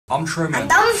I'm TRUMAnn.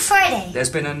 And I'm Freddie. There's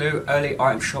been a new early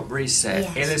item shop reset.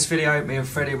 Yes. In this video, me and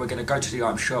Freddie, we're going to go to the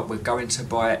item shop. We're going to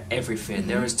buy everything.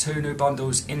 There is 2 new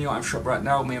bundles in the item shop right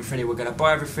now. Me and Freddie, we're going to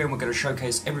buy everything. We're going to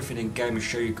showcase everything in game and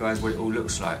show you guys what it all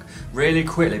looks like. Really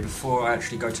quickly, before I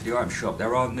actually go to the item shop,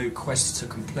 there are new quests to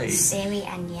complete. Ciri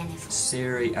and Yennefer.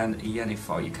 Ciri and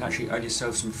Yennefer. You can actually earn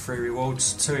yourself some free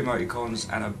rewards, 2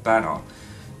 emoticons and a banner.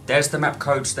 There's the map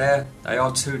codes there. They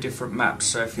are 2 different maps.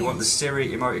 So if you want the Ciri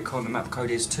emoticon, the map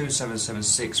code is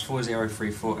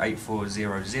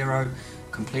 277640348400.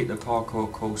 Complete the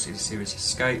parkour course in Ciri's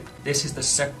Escape. This is the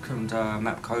second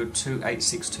map code,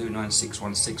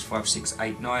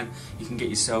 286296165689. You can get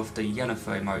yourself the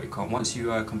Yennefer emoticon. Once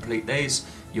you complete these,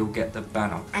 you'll get the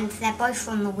banner. And they're both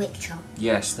from The Witcher.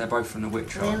 Yes, they're both from The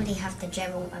Witcher. We already have the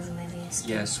Geralt of Rivia skin.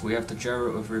 Yes, we have the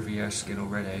Geralt of Rivia skin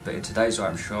already. But in today's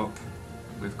item shop,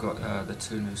 we've got the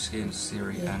 2 new skins,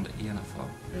 Ciri and Yennefer.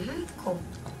 Cool.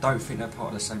 I don't think they're part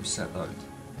of the same set though.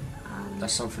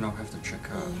 That's something I'll have to check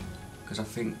out. Because I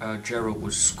think Geralt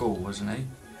was School, wasn't he?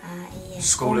 Yeah.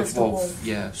 School of Wolf.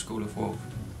 Yeah, School of Wolf.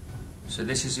 So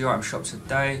this is the item shop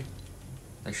today.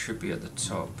 They should be at the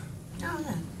top. Oh,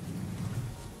 no.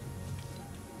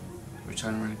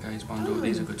 Return Renegades bundle.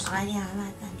 These are good stuff. Yeah, I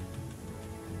like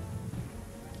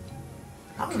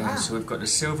that. Okay, wow. so we've got the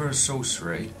Silver and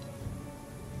Sorcery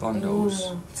bundles.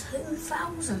 Ooh,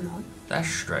 2,000 on. That's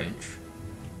strange.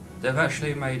 They've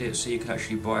actually made it so you can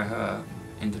actually buy her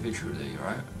individually,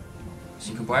 right?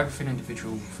 So you can buy everything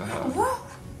individual for her. What?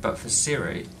 But for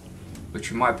Ciri,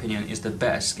 which in my opinion is the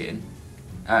better skin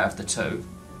out of the 2.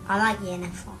 I like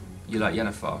Yennefer. You like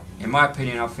Yennefer. In my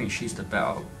opinion, I think she's the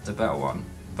better one.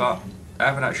 But they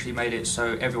haven't actually made it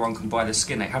so everyone can buy the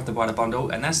skin. They have to buy the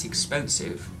bundle, and that's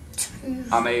expensive.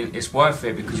 I mean, it's worth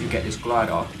it because you get this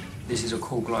glider. This is a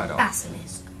cool glider.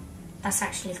 Basilisk. That's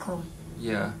actually cool.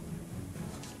 Yeah.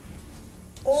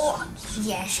 Oh,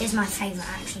 yeah, she's my favourite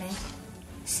actually.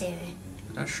 Ciri.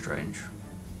 That's strange.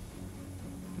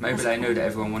 Maybe they knew that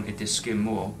everyone wanted this skin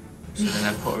more, so then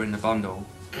they put her in the bundle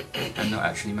and not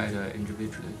actually made her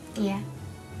individually. Yeah.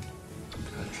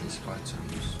 Purchase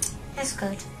items. That's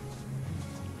good.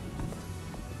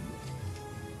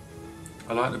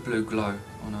 I like the blue glow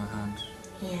on her hands.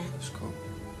 Yeah. It's cool.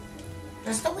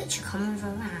 Does The Witcher come with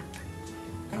a wrap?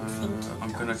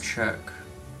 I'm gonna check.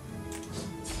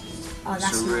 Oh, that's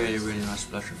it's a nice. really nice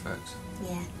splash effect.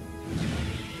 Yeah.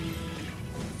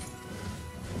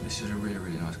 This is a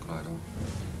really nice glider.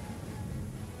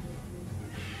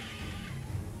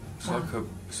 It's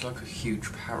like a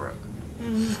huge parrot.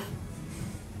 And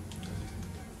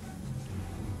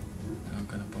I'm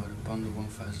gonna buy the bundle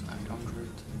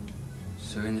 1,800.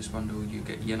 So in this bundle you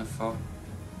get Yennefer.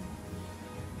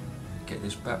 Get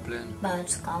this Bling. Bird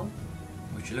skull.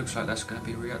 Which it looks like that's gonna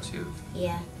be reactive.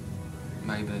 Yeah.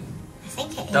 Maybe. I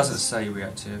think it is. Doesn't say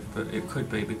reactive, but it could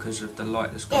be because of the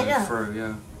light that's going through,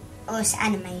 yeah. Or it's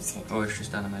animated. Or it's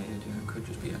just animated, yeah. It could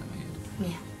just be animated.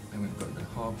 Yeah. Then we've got the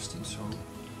harvesting soul.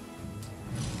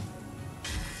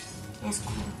 That's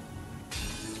cool.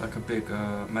 It's like a big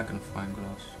magnifying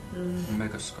glass.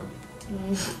 Megascope.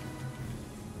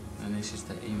 And this is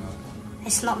the emote.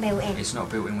 It's not built in. It's not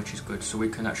built in, which is good. So we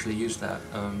can actually use that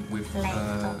with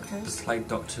the Plague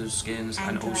Doctor's skins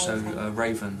and also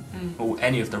Raven. Or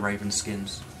any of the Raven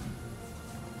skins.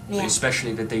 Yeah. But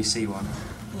especially the DC one.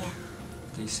 Yeah.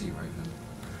 DC Raven.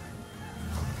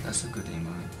 That's a good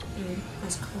emote.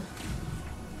 That's cool.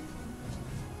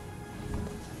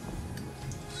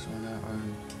 So now I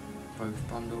own both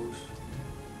bundles.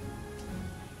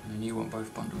 And you want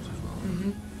both bundles as well.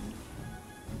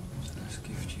 So let's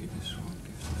gift you this one.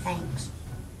 Thanks.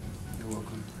 You're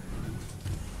welcome.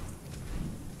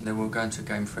 Then we'll go into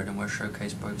game thread and we'll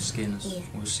showcase both skins. Yeah.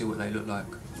 We'll see what they look like.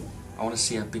 I want to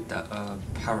see how big that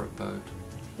parrot bird.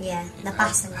 Yeah, the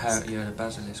basilisk. Yeah, the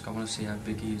basilisk. I want to see how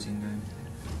big he is in game.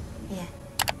 Yeah.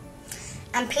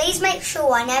 And please make sure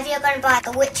whenever you're going to buy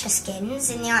the Witcher skins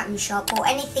in the item shop or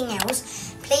anything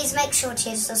else, please make sure to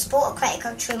use the support credit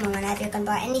code TRUMAnn whenever you're going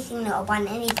to buy anything or buy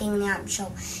anything in the item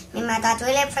shop. Me and my dad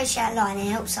really appreciate it a lot and it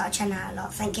helps our channel out a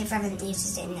lot. Thank you for everyone that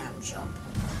uses it in the item shop.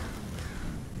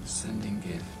 Sending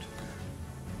gift.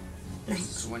 Nice.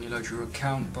 So when you load your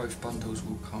account, both bundles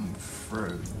will come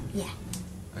through. Yeah.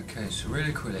 Okay, so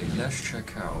really quickly, let's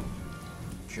check out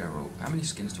Geralt. How many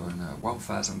skins do I know?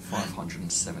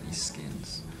 1,570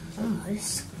 skins.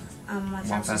 Almost.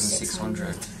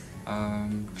 1,600.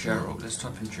 Geralt, let's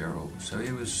type in Geralt. So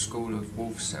he was School of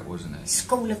Wolf set, wasn't he?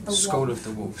 School of the Wolf. School of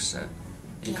the Wolf set.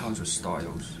 He comes with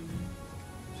styles. So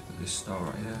you've got this star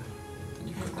right here, then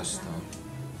you've got this star.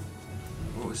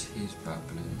 What was his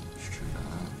Bling? Let's check that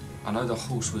out. I know the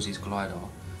horse was his glider.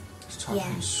 Let's type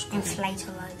in school.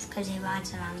 Inflator roads, because he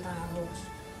rides around on a horse.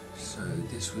 So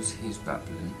this was his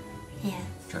battling. Yeah.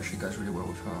 Which actually goes really well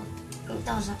with her. It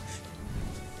does actually.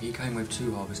 He came with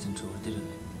 2 harvesting tools, didn't he?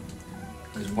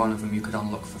 There's one of them you could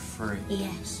unlock for free.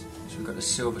 Yes. So we've got the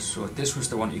silver sword. This was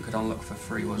the one that you could unlock for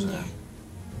free, wasn't it?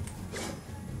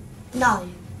 No.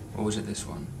 Or was it this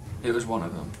one? It was one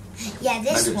of them. Yeah,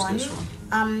 this Maybe it was one. This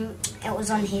one. It was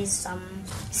on his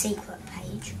secret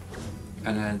page.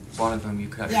 And then one of them you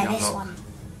could actually Yeah, this unlock one.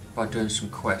 by doing some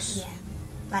quests. Yeah.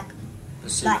 Like. The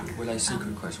secret, were they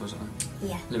secret quests, wasn't they?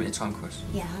 Yeah. Limited time quests.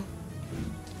 Yeah.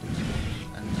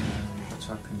 And if I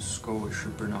type in school, it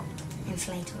should bring up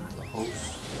Inflator. the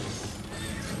horse.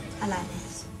 I like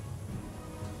this.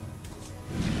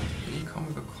 Did he come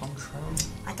with a control?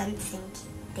 I don't think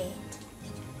he did.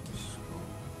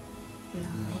 No,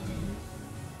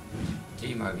 he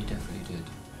didn't. Emote, he definitely did.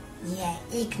 Yeah,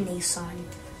 Igni sign.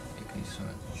 Igni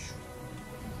sign.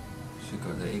 So we've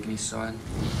got the Igni sign.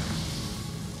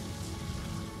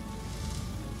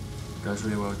 Goes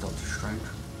really well with Doctor Strange.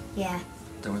 Yeah.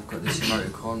 Then we've got this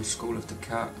emoticon, School of the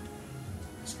Cat.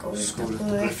 School of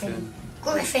the Griffin.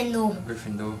 Gryffindor.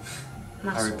 Gryffindor.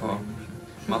 Muscle Harry Potter. memory.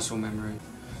 Muscle memory.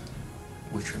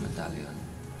 Witcher medallion.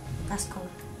 That's cool.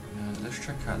 Let's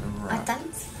check out the I wrap.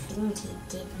 don't think he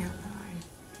did know that.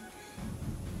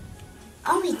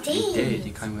 Oh, he did. He did.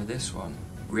 He came with this one.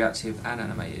 Reactive and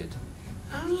animated.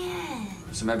 Oh, yeah.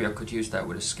 So maybe I could use that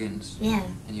with the skins. Yeah.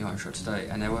 In the item shop today.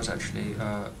 And there was actually...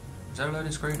 was there a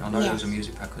loading screen? I know there was a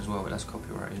music pack as well, but that's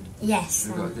copyrighted. Yes.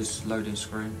 We've got this loading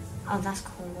screen. Oh, that's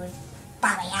cool with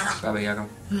Baba Yaga. Baba Yaga.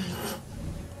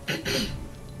 And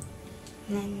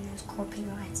then there's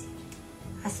copyrighted.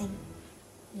 I think.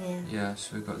 Yeah. Yeah,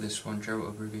 so we've got this one, Geralt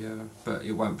of Riviera, but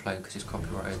it won't play because it's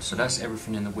copyrighted. So that's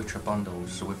everything in the Witcher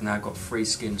bundles. So we've now got 3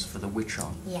 skins for the Witcher.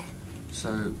 Yeah.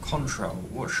 So, Control,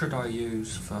 what should I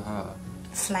use for her?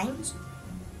 Flames?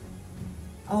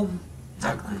 Oh,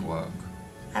 That could work.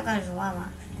 That goes well,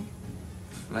 actually.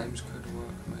 Flames could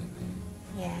work, maybe.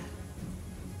 Yeah.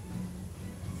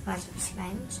 Where's the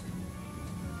flames?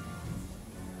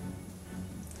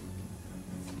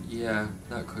 Yeah,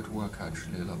 that could work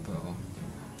actually a lot better.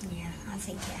 Yeah, I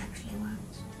think it actually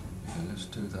works. Yeah, let's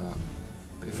do that.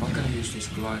 But if I'm going to use this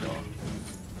glider,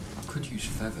 I could use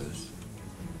feathers.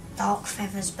 Dark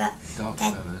feathers, but Dark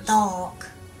they're feathers. dark.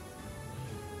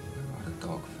 Where are the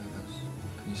dark feathers?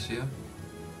 Can you see them?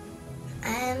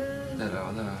 There There they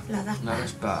are, there. No, that's No, bad.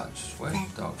 that's bats. Where's There.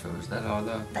 the dark feathers? There they are,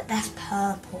 there. But that's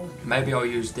purple. Maybe I'll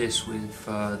use this with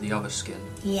the other skin.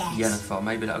 Yes. Yennefer.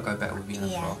 Maybe that'll go better with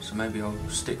Yennefer. Yeah. So maybe I'll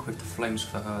stick with the flames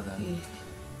for her then.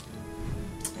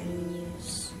 And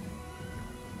use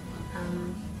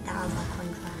the other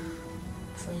contract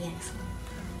for Yennefer.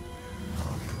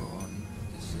 I'll put on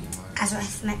this emote. As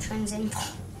if Metron's in.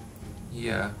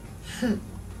 Yeah.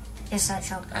 Just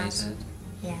search up AZ.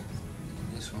 Yeah.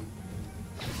 This one.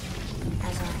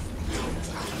 As if Metron's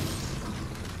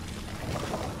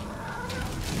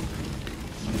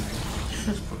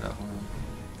Let's put that one on.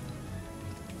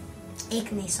 in.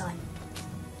 Igni sign.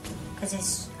 Because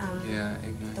it's Yeah,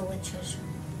 ignite. the witches.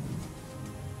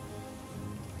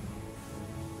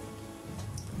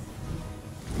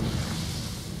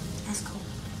 That's cool.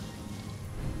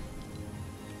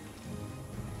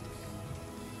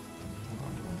 What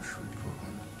other one should we put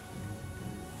on?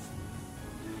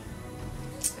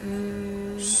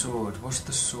 Mm, Sword. What's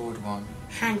the sword one?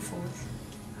 Handforge.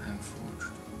 Handforge.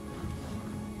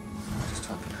 I'll just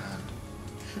type in hand.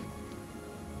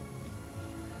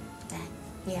 There.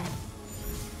 Yeah.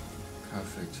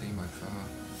 Perfect. Emote for her.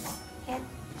 Yeah.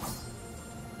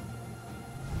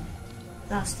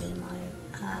 Last emo.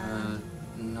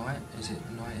 Knight? Is it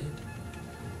knighted?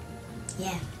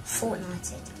 Yeah.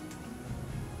 Fortnited.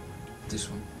 This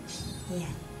one. Yeah.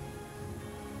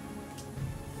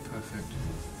 Perfect.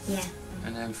 Yeah.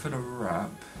 And then for the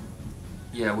wrap,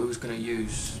 yeah, we was going to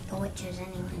use The witches the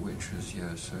anyway. witches,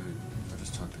 yeah, so if I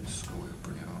just type in school, it'll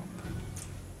bring it up.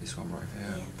 This one right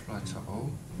here, Yeah. apply to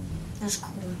all. That's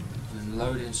cool. And then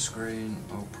loading screen,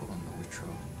 I'll put on the witcher.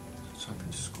 So type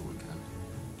in school again.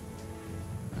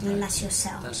 And that's your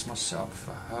setup. That's my setup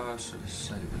for her, so let's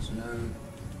save as no.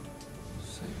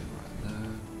 Save it right there.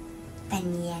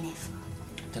 Then Yennefer.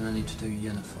 Then I need to do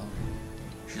Yennefer.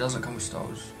 She doesn't come with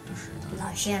stars, does she? No.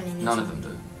 No, she only needs None one. of them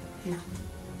do. No.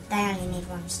 They only need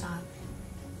one star.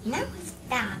 You know with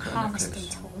that Okay, harvesting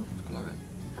necklace. tool. It's glowing.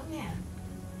 Oh yeah.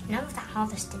 You know with that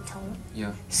harvesting tool.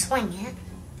 Yeah. Swing it.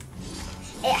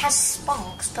 It has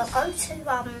sparks, but go to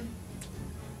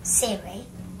Ciri.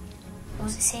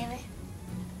 Was it Ciri?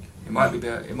 It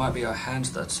might be her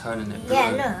hands that are turning it blue.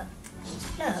 Yeah, look.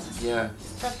 Look. Yeah.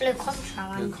 The blue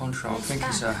contra. Blue contra. I think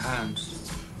it's her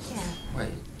hands. Yeah.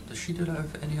 Wait, does she do that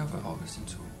with any other harvesting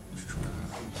tool?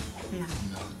 No. No.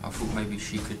 I thought maybe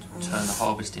she could turn the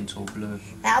harvesting tool blue.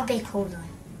 That would be cool though.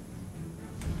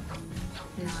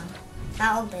 No.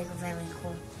 That would be very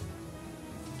cool.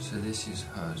 So this is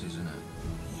hers, isn't it?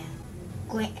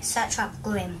 Yeah. Search up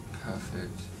Grim.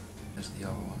 Perfect. There's the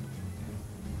other one.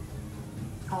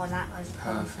 Oh, that was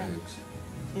Perfect.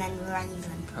 And then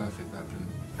Raven. Perfect, Babbling.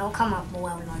 It'll come up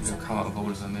well loads It'll of come out of all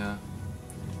of them, yeah.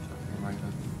 So,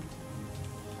 Raven.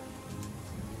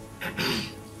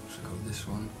 So got this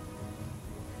one.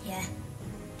 Yeah.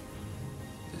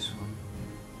 This one.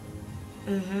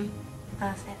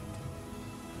 Perfect.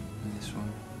 And this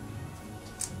one.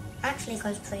 Actually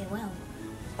goes pretty well.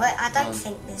 Well, I don't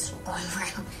think this will go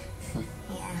well.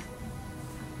 Yeah.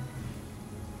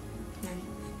 And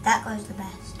that goes the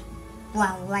best.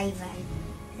 Well, Raven,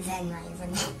 then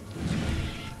Raven.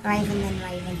 Raven, then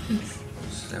Raven.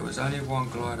 So there was only one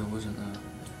glider, wasn't there?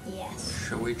 Yes.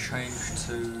 Shall we change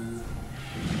to...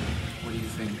 What do you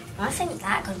think? I think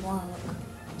that could work.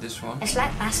 This one? It's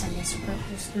like Basilisk, but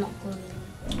it's not green.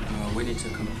 We need to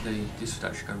complete... This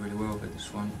would actually go really well with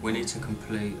this one. We need to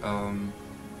complete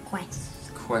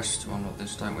quest to unlock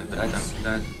this, don't we? But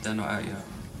they're not out yet.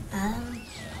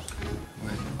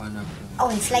 Wait, I know. Oh,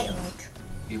 inflator roach.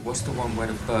 Yeah, what's the one where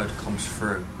the bird comes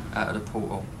through out of the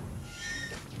portal?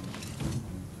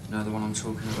 You know the one I'm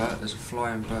talking about? There's a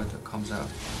flying bird that comes out.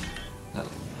 That...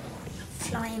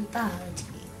 Flying bird?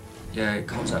 Yeah, it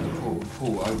comes out of the portal. The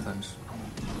portal opens.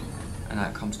 And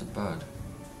out comes the bird.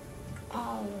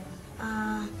 Oh,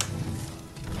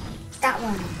 that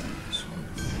one. This one.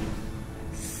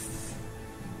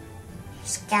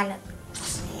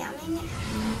 Galaxy. I mean,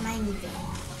 maybe.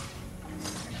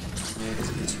 Yeah, it's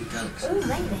a bit too galaxy. Oh,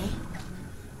 maybe.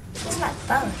 It's like a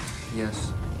bird. Yes.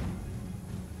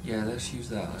 Yeah, let's use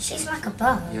that. She's like a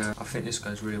bird. Yeah, I think this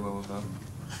goes really well with her.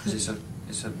 Because it's a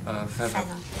feather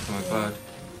from a bird.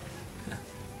 Yeah,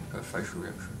 got a facial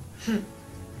reaction.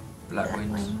 Black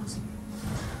wings.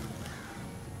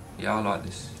 Yeah, I like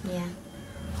this. Yeah.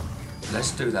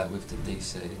 Let's do that with the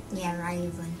DC. Yeah,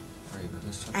 Raven. Raven,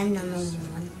 let's try. And the normal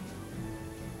one.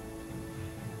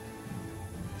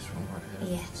 This one right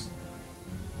here. Yes.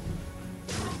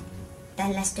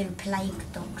 Then let's do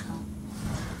Plague Doctor.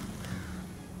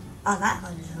 Oh, that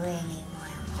goes really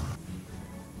well.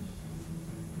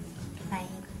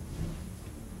 Plague.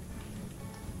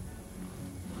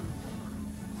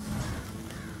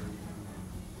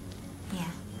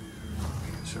 Yeah.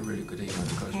 It's a really good email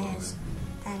that goes well with.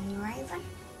 Then Raven.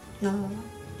 Normal one.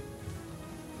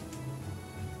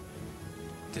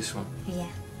 This one.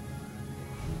 Yeah.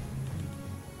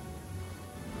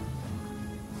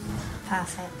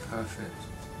 Perfect. Perfect.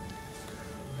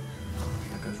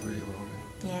 That goes really well with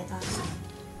it. Yeah, it does.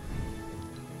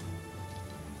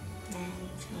 Then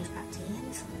change back to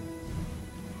Yennefer.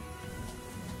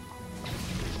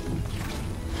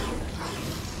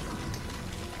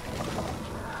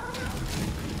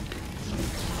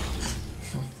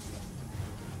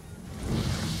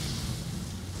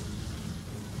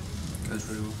 Goes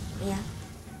really well. Yeah.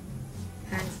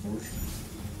 Handfuls.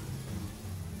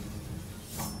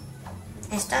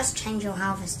 This does change your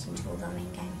harvesting tool though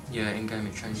in game. Yeah, in game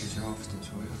it changes your harvesting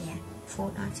tool. Yeah,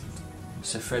 Fortnite.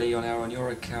 So Freddie, on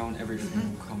your account,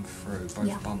 everything will come through,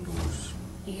 both bundles.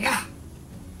 Yeah.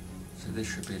 So this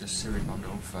should be the Ciri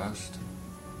bundle first.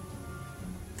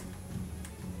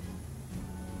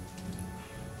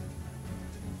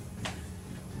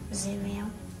 Zireal.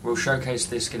 We'll showcase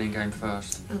this skin in game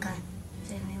first. Okay.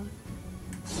 Zireal.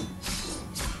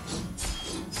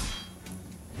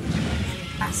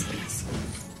 And Basilisk.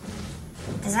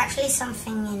 There's actually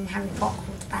something in Harry Potter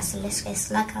called Basilisk. It's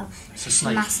like a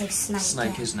snake. Massive snake.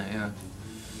 Snake, yeah. isn't it? Yeah.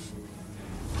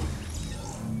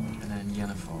 And then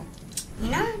Yennefer. You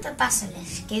know the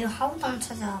Basilisk? You hold on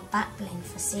to the back bling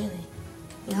for Ciri.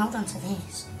 You hold on to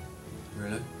this.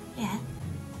 Really? Yeah.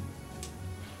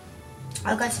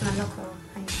 I'll go to my locker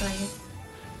and show you.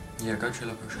 Yeah, go to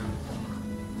your locker, show me.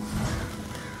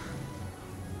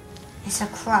 It's a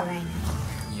crow, ain't it?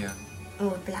 Yeah.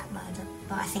 Or a blackbird,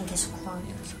 but I think it's a crow.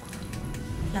 Yeah, it's a crow.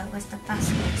 Look, with the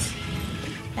basilisk.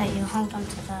 Look, you hold on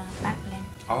to the back bling.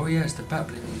 Oh yes, the bat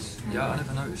bling is... Yeah, I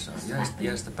never noticed that.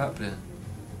 Yes, the bat bling.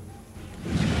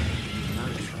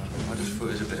 I just thought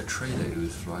it was a bit of tree that he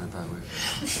was flying about with.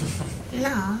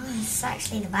 No, it's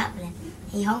actually the back bling.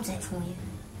 He holds it for you.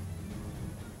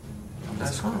 Oh,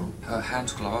 that's cool. Her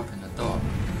hands glow up in the dark.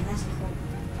 Yeah, that's cool.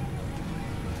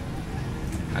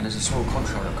 And there's a small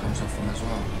control that comes off them as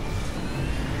well.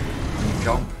 When you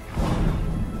jump.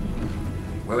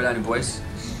 Where we landing, boys?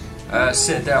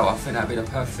 Citadel, I think that'd be the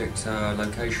perfect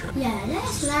location. Yeah,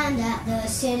 let's land at the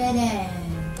Citadel.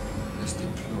 Let's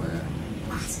deploy it.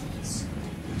 Basilisk.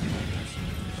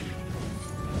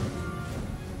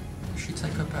 Does she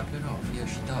take her babbling off? Yeah,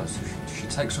 she does. She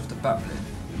takes off the babbling.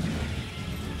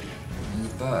 And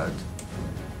the bird.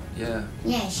 Yeah.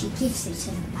 Yeah, she gives it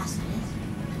to the basilisk.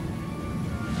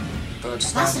 Bird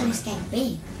standing. Basilisk ain't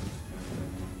big.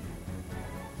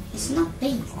 It's not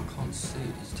big. I can't see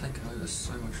it. He's taken over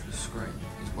so much of the screen.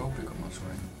 He's well big on my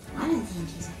screen. I don't think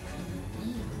he's actually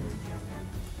big.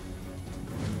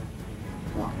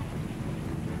 What?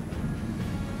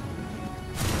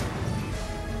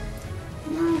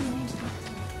 No, there's not.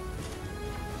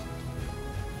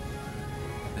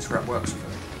 This wrap works with it.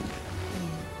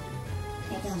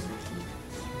 Yeah, it does actually.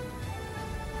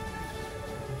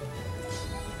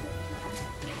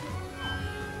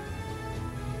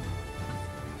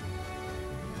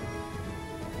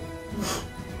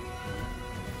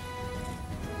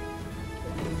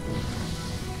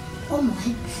 Oh my.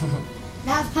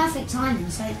 That was perfect timing,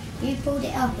 so you pulled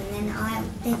it up and then I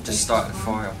did I've just started the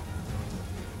fire.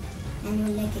 And your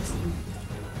leg is in.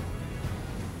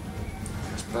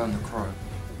 Let's burn the crow.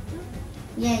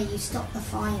 Yeah, you stopped the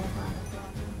fire by the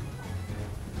block.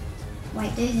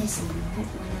 Wait, do this and I'll put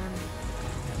one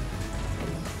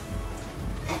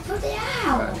on. I put it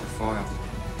out! Burn the fire.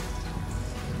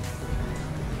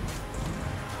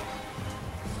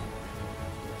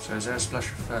 So is there a splash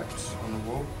effect on the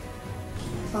wall?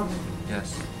 Probably.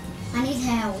 Yes. I need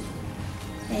help.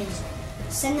 Please.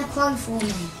 Send the crow for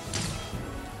me.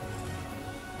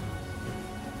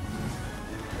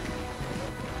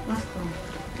 What crow?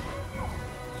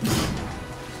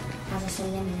 I just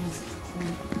eliminated the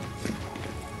crow.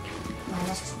 Right,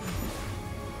 let's try.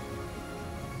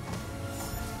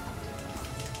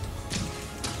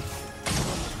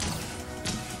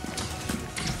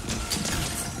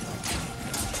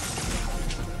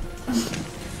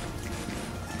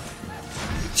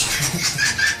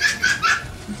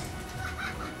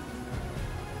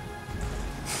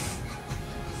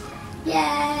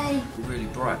 Yay! Really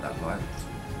bright, that light.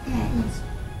 Yeah, it is.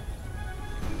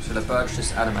 So the bird's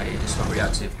just animated, it's not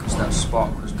reactive because that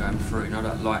spark was going through, you know,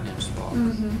 that lightning spark.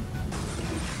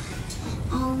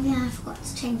 Oh yeah, I forgot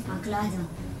to change my glider.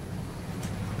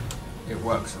 It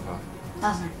works with her.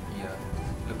 Does it? Yeah.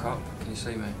 Look up, can you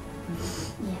see me?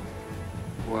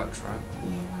 Yeah. Works, right?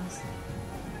 Yeah, it does.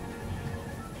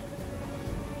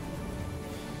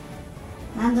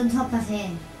 Land on top of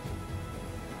here.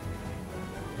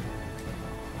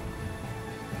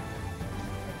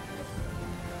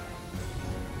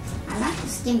 I like the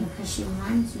skin because she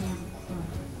reminds me of a crow.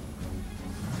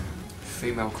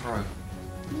 Female crow.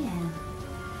 Yeah.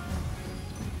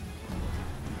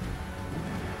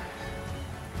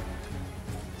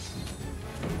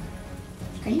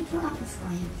 Can you put up a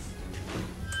fire?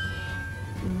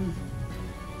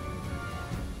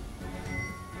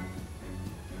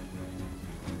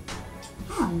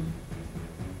 Oh.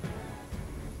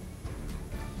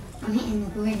 I'm hitting the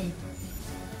griddy.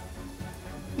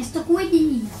 It's the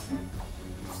griddy.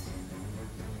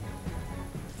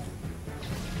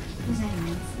 What's that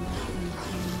like?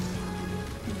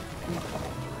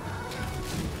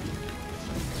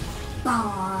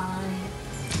 Bye.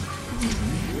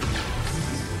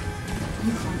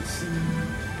 You can't see me.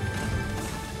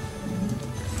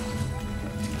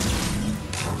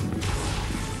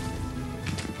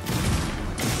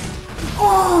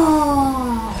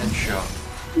 Oh! Headshot.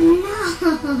 No!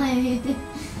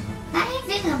 That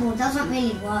invisible doesn't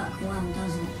really work well,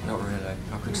 does it? Not really.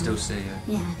 I could still see you.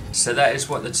 Yeah. So that is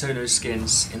what the two new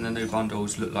skins in the new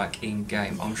bundles look like in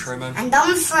game. I'm TRUMAnn. And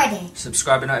I'm Freddie.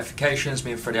 Subscribe and notifications.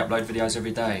 Me and Freddie upload videos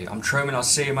every day. I'm TRUMAnn. I'll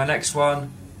see you in my next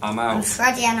one. I'm out. I'm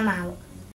Freddie and I'm out.